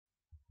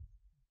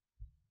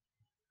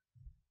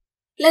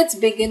Let's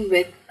begin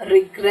with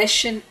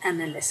regression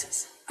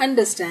analysis.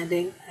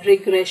 Understanding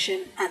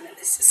regression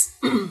analysis.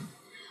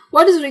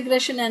 What is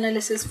regression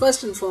analysis?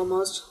 First and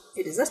foremost,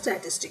 it is a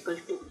statistical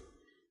tool.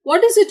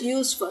 What is it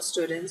used for,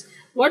 students?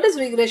 What does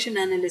regression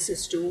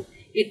analysis do?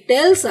 It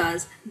tells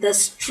us the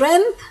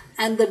strength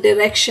and the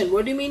direction.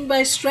 What do you mean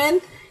by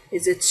strength?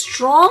 Is it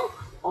strong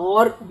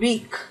or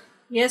weak?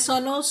 Yes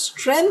or no?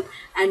 Strength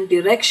and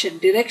direction.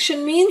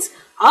 Direction means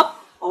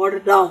up or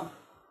down,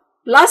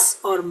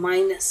 plus or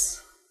minus,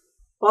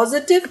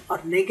 positive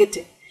or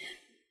negative.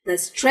 The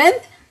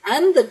strength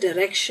and the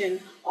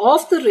direction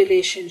of the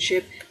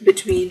relationship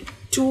between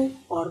two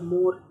or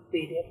more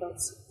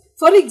variables.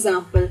 For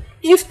example,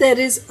 if there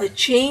is a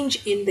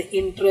change in the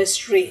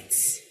interest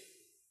rates,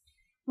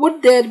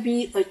 would there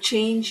be a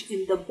change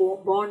in the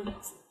bond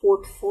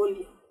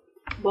portfolio?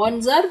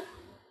 Bonds are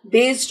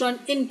based on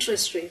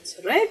interest rates,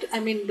 right?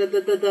 I mean,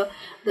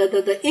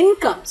 the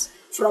incomes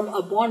from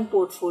a bond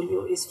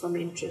portfolio is from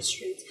interest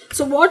rates.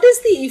 So what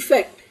is the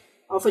effect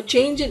of a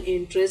change in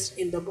interest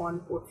in the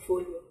bond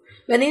portfolio?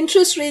 When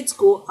interest rates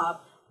go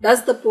up,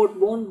 does the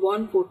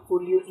bond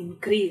portfolio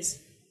increase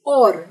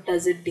or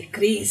does it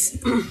decrease?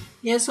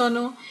 Yes or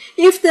no?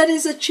 If there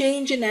is a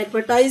change in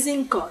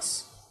advertising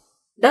costs,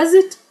 does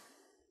it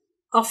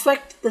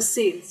affect the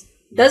sales?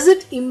 Does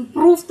it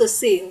improve the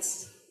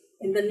sales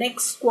in the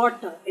next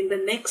quarter, in the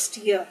next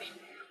year?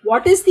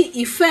 What is the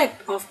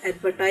effect of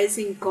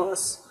advertising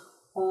costs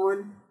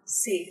on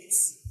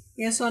sales?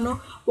 Yes or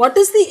no? What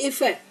is the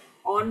effect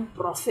on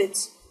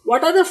profits?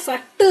 What are the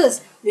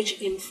factors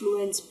which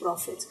influence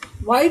profits?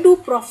 Why do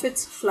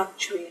profits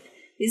fluctuate?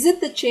 Is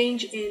it the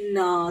change in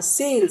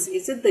sales?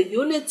 Is it the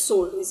units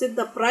sold? Is it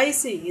the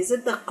pricing? Is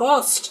it the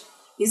cost?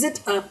 Is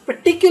it a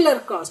particular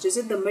cost? Is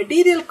it the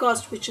material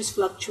cost which is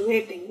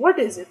fluctuating? What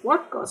is it?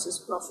 What causes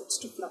profits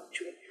to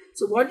fluctuate?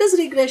 So what does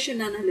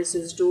regression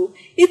analysis do?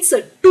 It's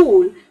a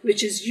tool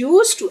which is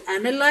used to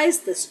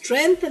analyze the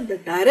strength and the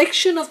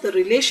direction of the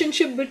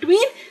relationship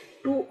between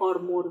two or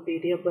more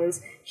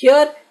variables.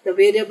 Here the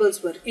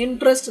variables were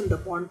interest in the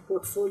bond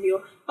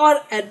portfolio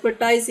or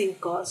advertising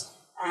cost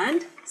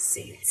and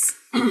sales.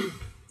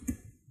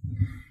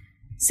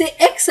 Say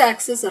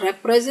x-axis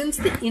represents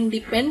the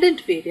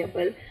independent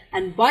variable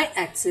and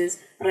y-axis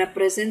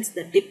represents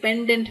the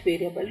dependent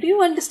variable. Do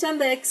you understand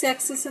the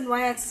x-axis and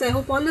y-axis? I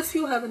hope all of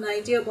you have an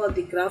idea about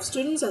the graph,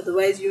 students.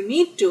 Otherwise, you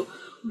need to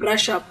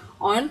brush up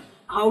on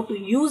how to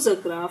use a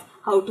graph,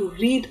 how to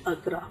read a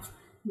graph.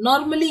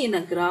 Normally in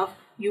a graph,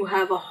 you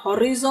have a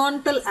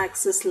horizontal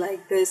axis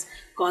like this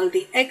called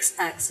the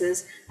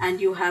x-axis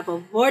and you have a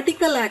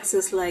vertical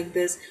axis like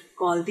this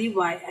called the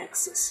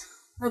y-axis.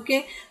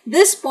 Okay,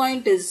 this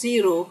point is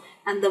 0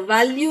 and the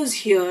values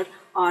here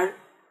are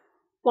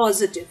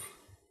positive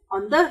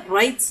on the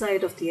right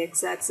side of the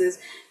x-axis,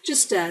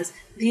 just as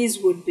these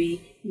would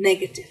be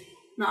negative.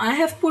 Now I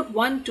have put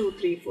 1, 2,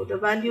 3, 4. The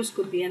values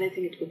could be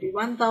anything. It could be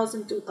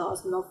 1000,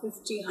 2000 or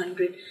 50,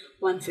 100,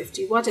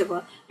 150,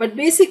 whatever. But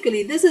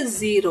basically this is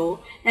 0.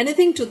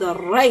 Anything to the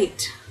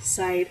right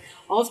side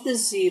of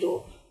this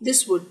 0,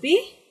 this would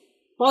be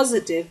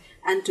positive,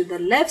 and to the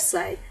left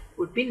side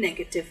would be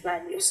negative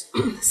values.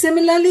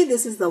 Similarly,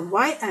 this is the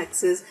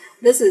y-axis.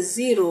 This is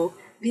 0.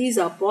 These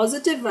are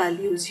positive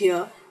values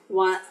here.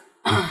 1,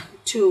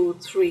 2,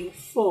 3,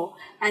 4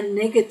 and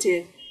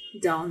negative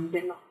down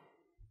below.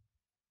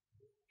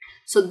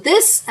 So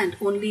this and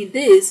only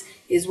this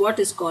is what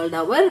is called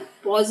our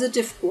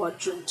positive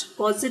quadrant.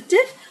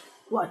 Positive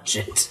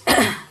quadrant.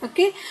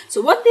 Okay.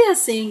 So what they are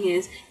saying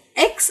is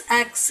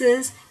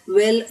x-axis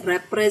will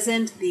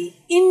represent the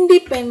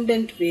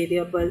independent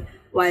variable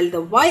while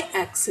the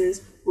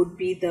y-axis would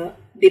be the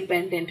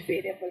dependent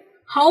variable.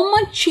 How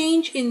much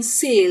change in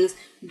sales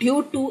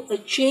due to a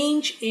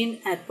change in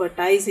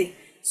advertising?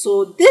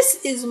 So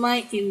this is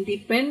my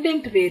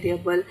independent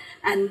variable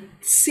and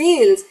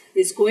sales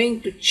is going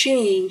to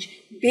change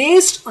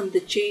based on the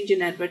change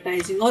in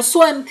advertising. Or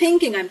so I'm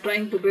thinking. I'm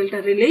trying to build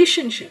a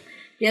relationship.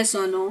 Yes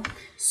or no?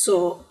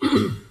 So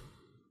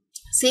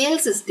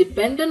sales is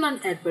dependent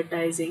on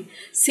advertising.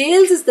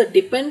 Sales is the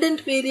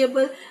dependent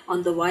variable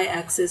on the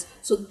y-axis.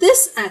 So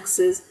this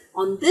axis,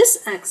 on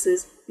this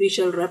axis, we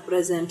shall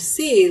represent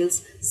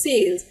sales,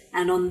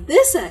 and on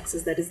this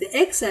axis, that is the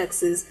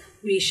x-axis,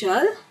 we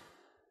shall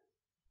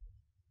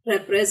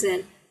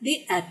represent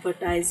the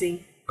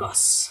advertising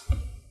costs.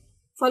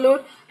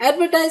 Followed?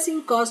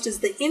 Advertising cost is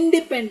the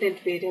independent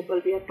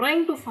variable. We are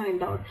trying to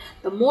find out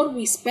the more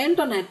we spend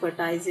on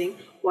advertising,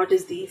 what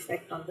is the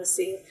effect on the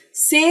sale.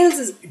 Sales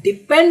is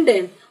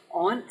dependent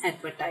on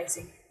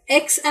advertising.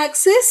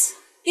 X-axis,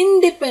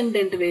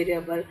 independent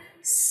variable.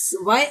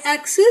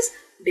 Y-axis,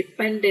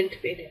 dependent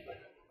variable.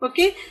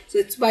 Okay, so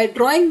it's by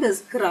drawing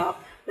this graph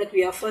that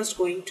we are first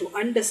going to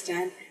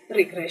understand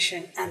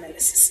regression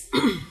analysis.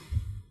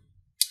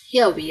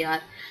 Here we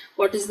are.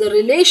 What is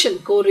the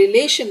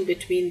correlation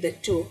between the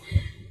two?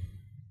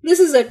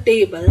 This is a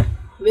table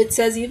which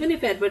says even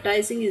if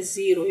advertising is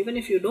 0, even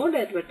if you don't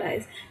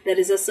advertise, there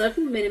is a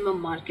certain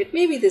minimum market.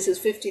 Maybe this is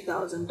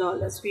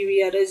 $50,000.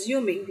 We are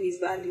assuming these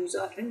values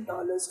are in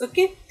dollars.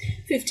 Okay,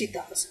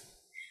 50,000.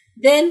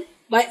 then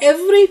by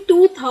every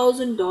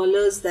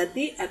 $2,000 that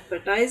the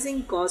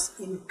advertising costs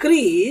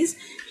increase,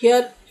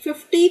 here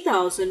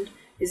 50,000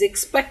 is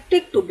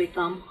expected to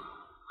become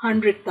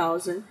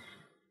 100,000.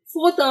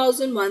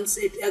 4,000, once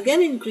it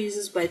again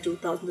increases by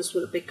 2,000, this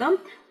will become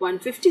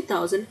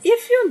 150,000.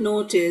 If you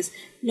notice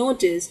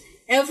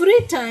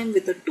every time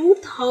with a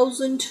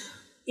 2,000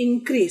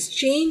 increase,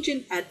 change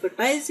in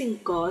advertising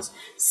cost,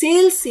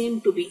 sales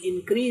seem to be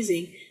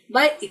increasing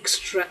by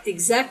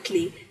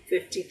exactly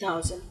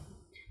 50,000.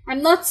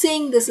 I'm not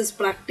saying this is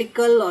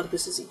practical or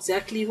this is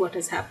exactly what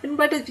has happened,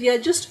 but we are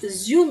just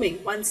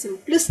assuming one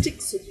simplistic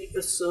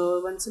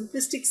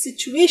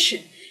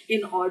situation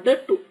in order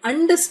to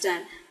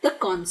understand the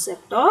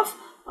concept of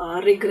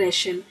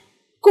regression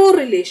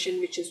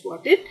correlation, which is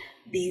what it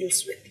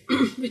deals with,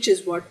 which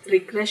is what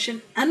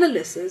regression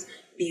analysis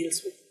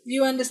deals with. Do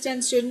you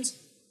understand, students?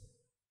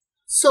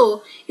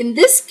 So, in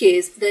this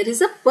case, there is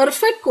a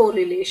perfect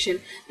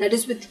correlation, that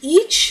is, with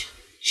each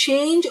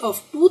change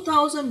of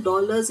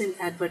 $2,000 in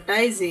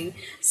advertising,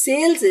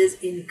 sales is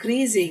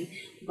increasing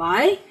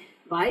by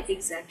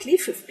exactly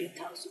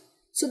 50,000.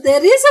 So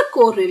there is a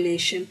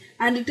correlation,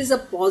 and it is a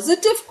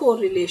positive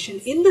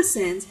correlation in the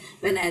sense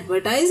when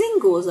advertising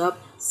goes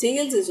up,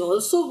 sales is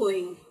also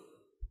going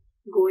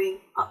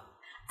up,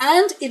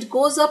 and it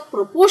goes up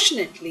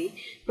proportionately.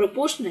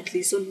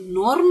 So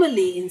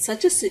normally in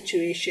such a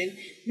situation,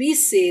 we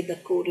say the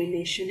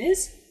correlation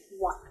is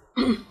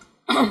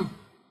 1.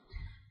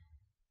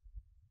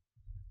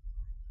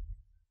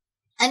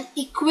 An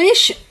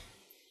equation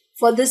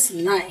for this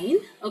line,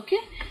 okay,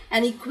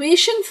 an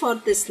equation for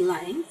this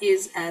line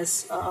is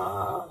as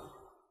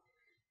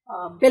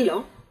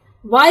below.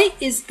 Y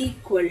is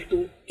equal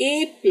to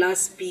a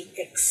plus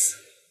bx,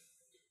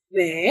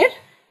 where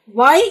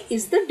y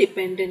is the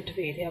dependent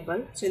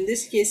variable. So in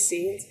this case,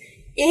 sales,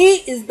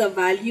 a is the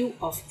value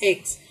of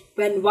x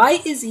when y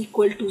is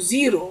equal to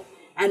 0,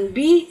 and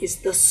b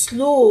is the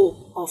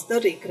slope of the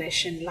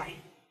regression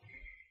line.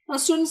 Now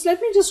students, let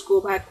me just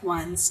go back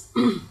once.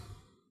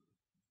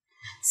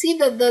 See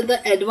that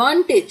the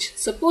advantage,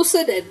 supposed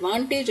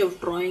advantage of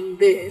drawing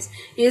this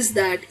is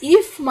that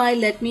if my,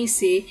 let me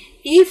say,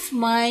 if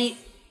my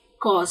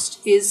cost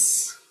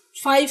is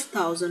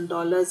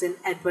 $5,000 in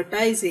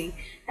advertising,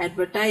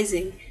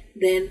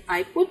 then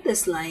I put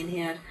this line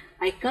here,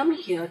 I come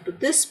here to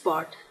this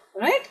spot,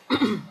 right?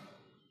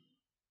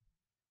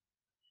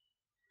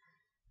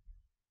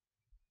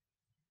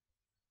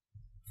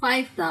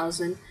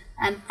 5,000,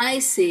 and I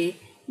say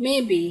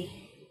maybe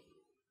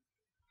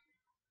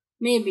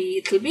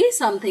it will be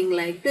something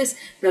like this.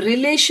 The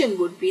relation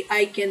would be,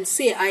 I can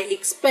say, I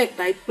expect,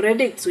 I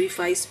predict. So if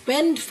I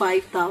spend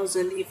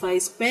 5,000, if I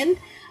spend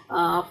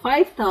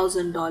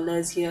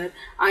 $5,000 here,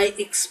 I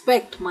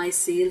expect my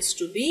sales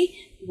to be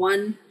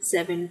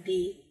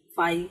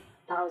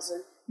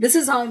 175,000. This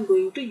is how I'm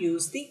going to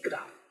use the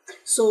graph.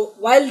 So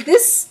while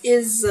this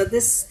is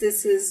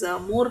a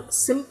more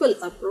simple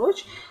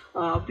approach,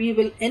 we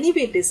will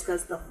anyway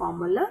discuss the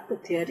formula, the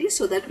theory,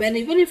 so that when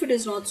even if it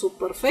is not so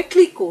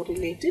perfectly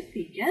correlated,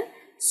 we can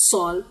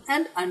solve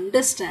and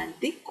understand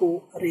the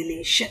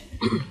correlation.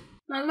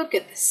 Now look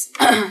at this.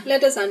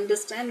 Let us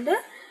understand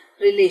the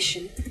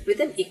relation with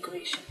an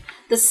equation.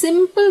 The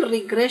simple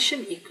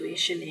regression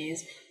equation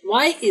is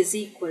y is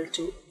equal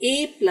to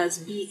a plus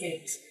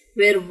bx,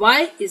 where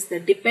y is the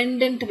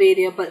dependent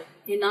variable.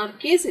 In our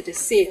case, it is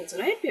sales,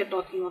 right? We are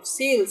talking of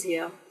sales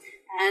here.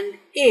 And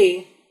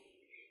a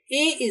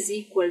is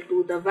equal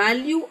to the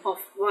value of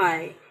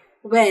y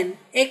when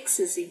x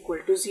is equal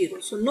to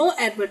 0. So no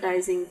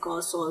advertising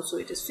cost also,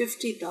 it is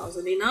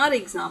 50,000. In our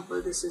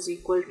example, this is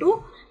equal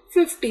to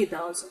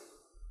 50,000.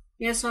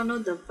 Yes or no?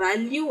 The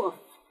value of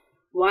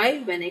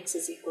y when x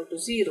is equal to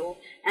 0.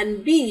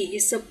 And b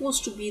is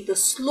supposed to be the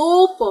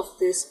slope of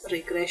this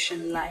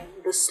regression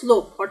line. The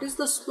slope. What is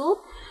the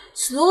slope?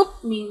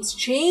 Slope means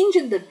change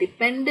in the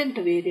dependent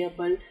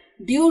variable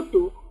due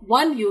to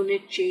 1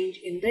 unit change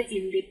in the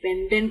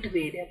independent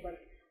variable.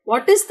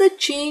 What is the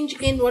change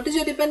in, what is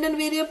your dependent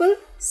variable?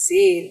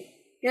 Sale.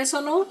 Yes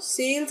or no?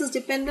 Sales is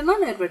dependent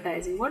on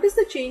advertising. What is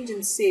the change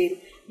in sale?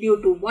 Due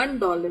to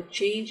 $1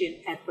 change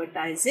in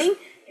advertising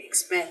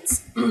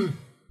expense.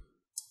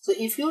 So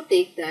if you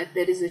take that,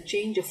 there is a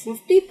change of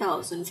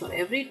 50,000 for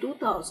every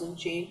 2,000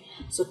 change.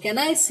 So can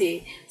I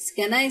say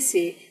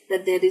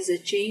that there is a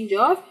change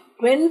of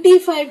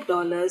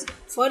 $25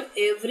 for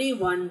every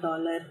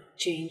 $1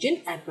 change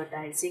in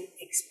advertising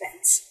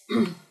expense.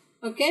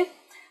 Okay,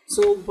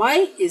 so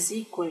y is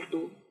equal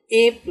to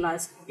a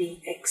plus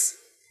bx.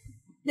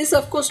 This,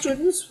 of course,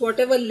 students,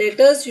 whatever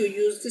letters you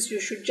use this, you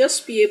should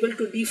just be able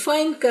to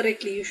define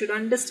correctly. You should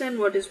understand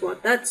what is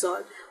what. That's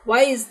all.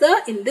 Y is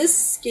the, in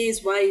this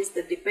case, y is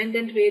the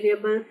dependent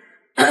variable.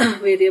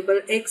 Variable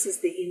x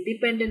is the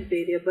independent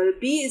variable.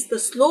 B is the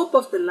slope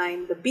of the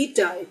line, the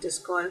beta it is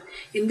called.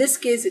 In this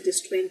case, it is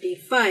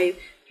 25,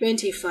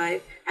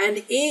 and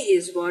a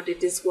is what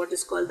it is, what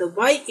is called the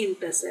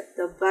y-intercept,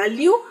 the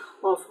value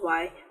of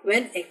y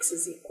when x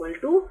is equal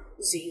to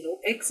 0.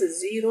 X is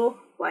 0,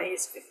 y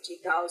is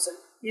 50,000.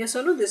 Yes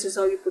or no? This is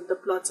how you put the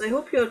plots. I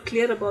hope you are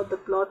clear about the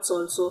plots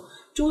also.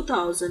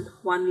 2000,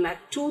 1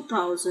 lakh,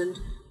 2000,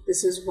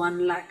 this is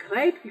 1 lakh,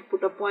 right? We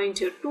put a point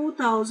here.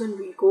 2000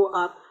 will go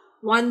up.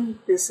 1,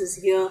 this is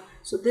here.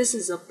 So this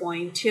is a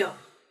point here.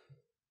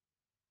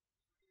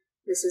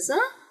 This is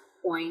a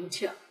point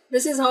here.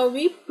 This is how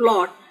we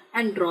plot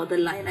and draw the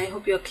line. I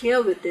hope you're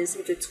clear with this.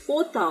 If it's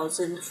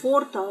 4,000,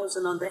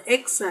 4,000 on the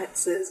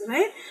x-axis,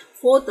 right?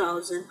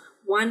 4,000,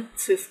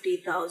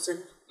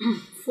 150,000,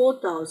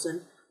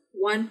 4,000,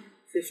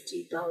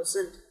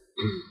 150,000.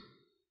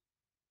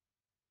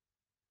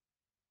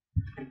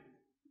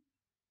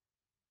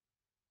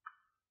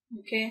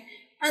 Okay,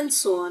 and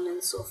so on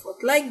and so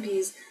forth. Like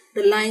these,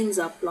 the lines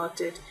are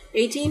plotted.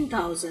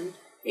 18,000,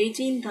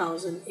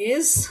 18,000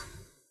 is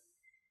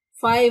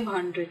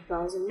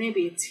 500,000,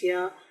 maybe it's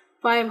here,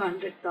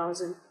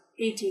 500,000,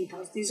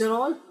 18,000. These are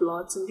all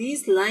plots, and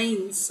these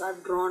lines are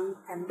drawn,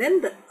 and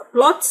then the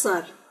plots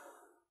are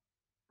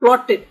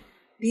plotted.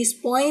 These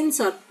points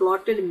are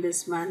plotted in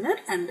this manner,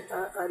 and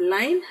a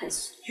line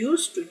has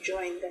used to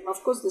join them.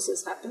 Of course, this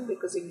has happened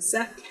because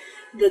exactly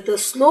the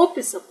slope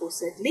is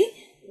supposedly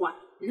 1.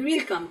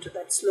 We'll come to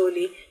that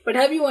slowly. But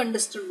have you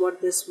understood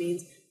what this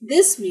means?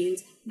 This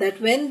means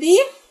that when the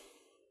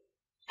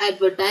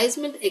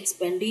advertisement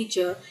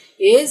expenditure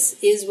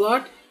is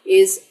what?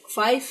 Is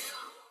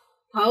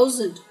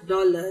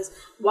 $5,000,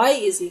 y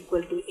is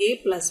equal to a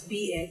plus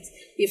bx.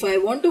 If I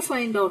want to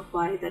find out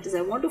y, that is I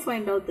want to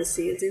find out the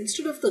sales,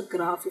 instead of the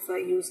graph, if I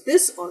use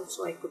this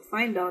also, I could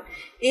find out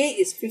a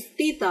is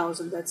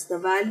 50,000, that's the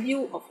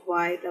value of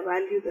y, the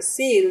value, the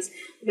sales,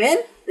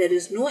 when there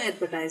is no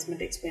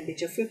advertisement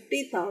expenditure.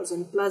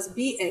 50,000 plus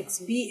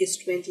bx, b is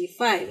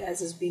 25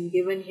 as has been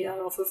given here,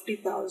 or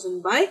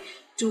 50,000 by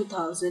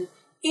 2,000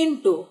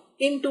 into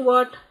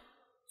what?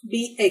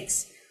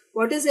 Bx.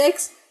 What is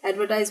x?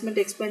 Advertisement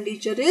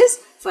expenditure is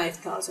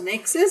 5,000.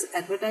 X is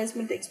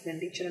advertisement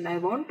expenditure, and I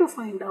want to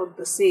find out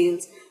the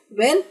sales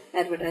when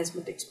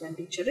advertisement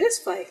expenditure is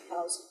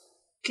 5,000.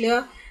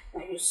 Clear?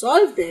 Now you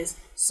solve this,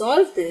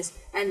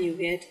 and you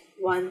get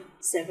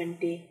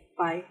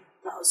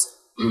 175,000.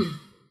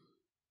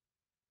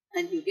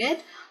 And you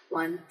get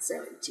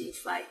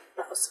 175,000.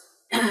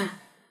 Is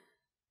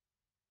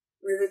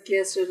it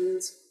clear,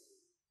 students?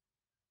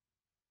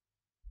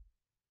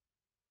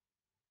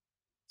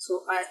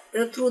 So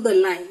through the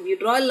line, we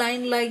draw a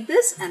line like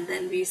this, and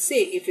then we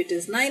say if it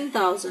is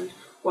 9,000,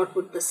 what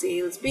would the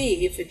sales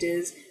be? If it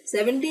is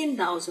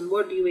 17,000,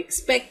 what do you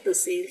expect the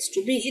sales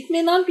to be? It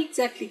may not be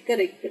exactly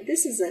correct, but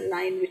this is a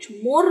line which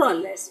more or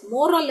less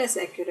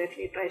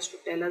accurately tries to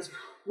tell us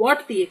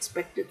what the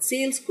expected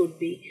sales could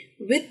be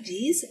with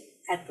these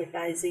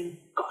advertising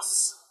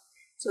costs.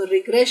 So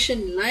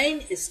regression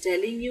line is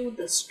telling you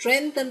the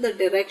strength and the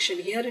direction.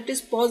 Here it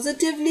is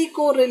positively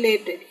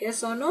correlated.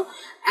 Yes or no?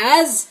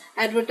 As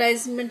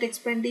advertisement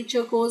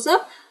expenditure goes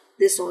up,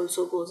 this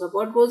also goes up.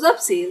 What goes up?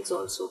 Sales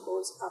also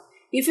goes up.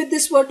 If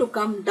this were to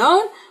come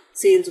down,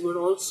 sales would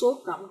also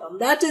come down.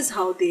 That is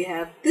how they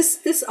have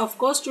this. Of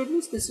course,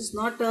 students, this is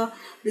not a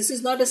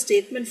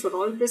statement for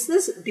all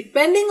business.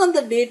 Depending on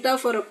the data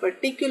for a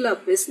particular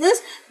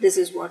business, this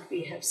is what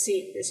we have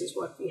seen. This is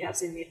what we have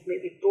seen. It may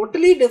be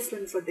totally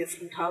different for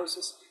different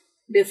houses,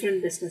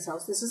 different business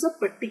houses. This is a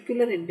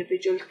particular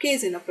individual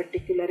case in a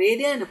particular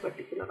area, in a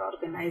particular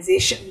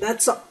organization.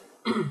 That's all.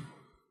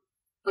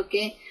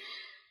 Okay.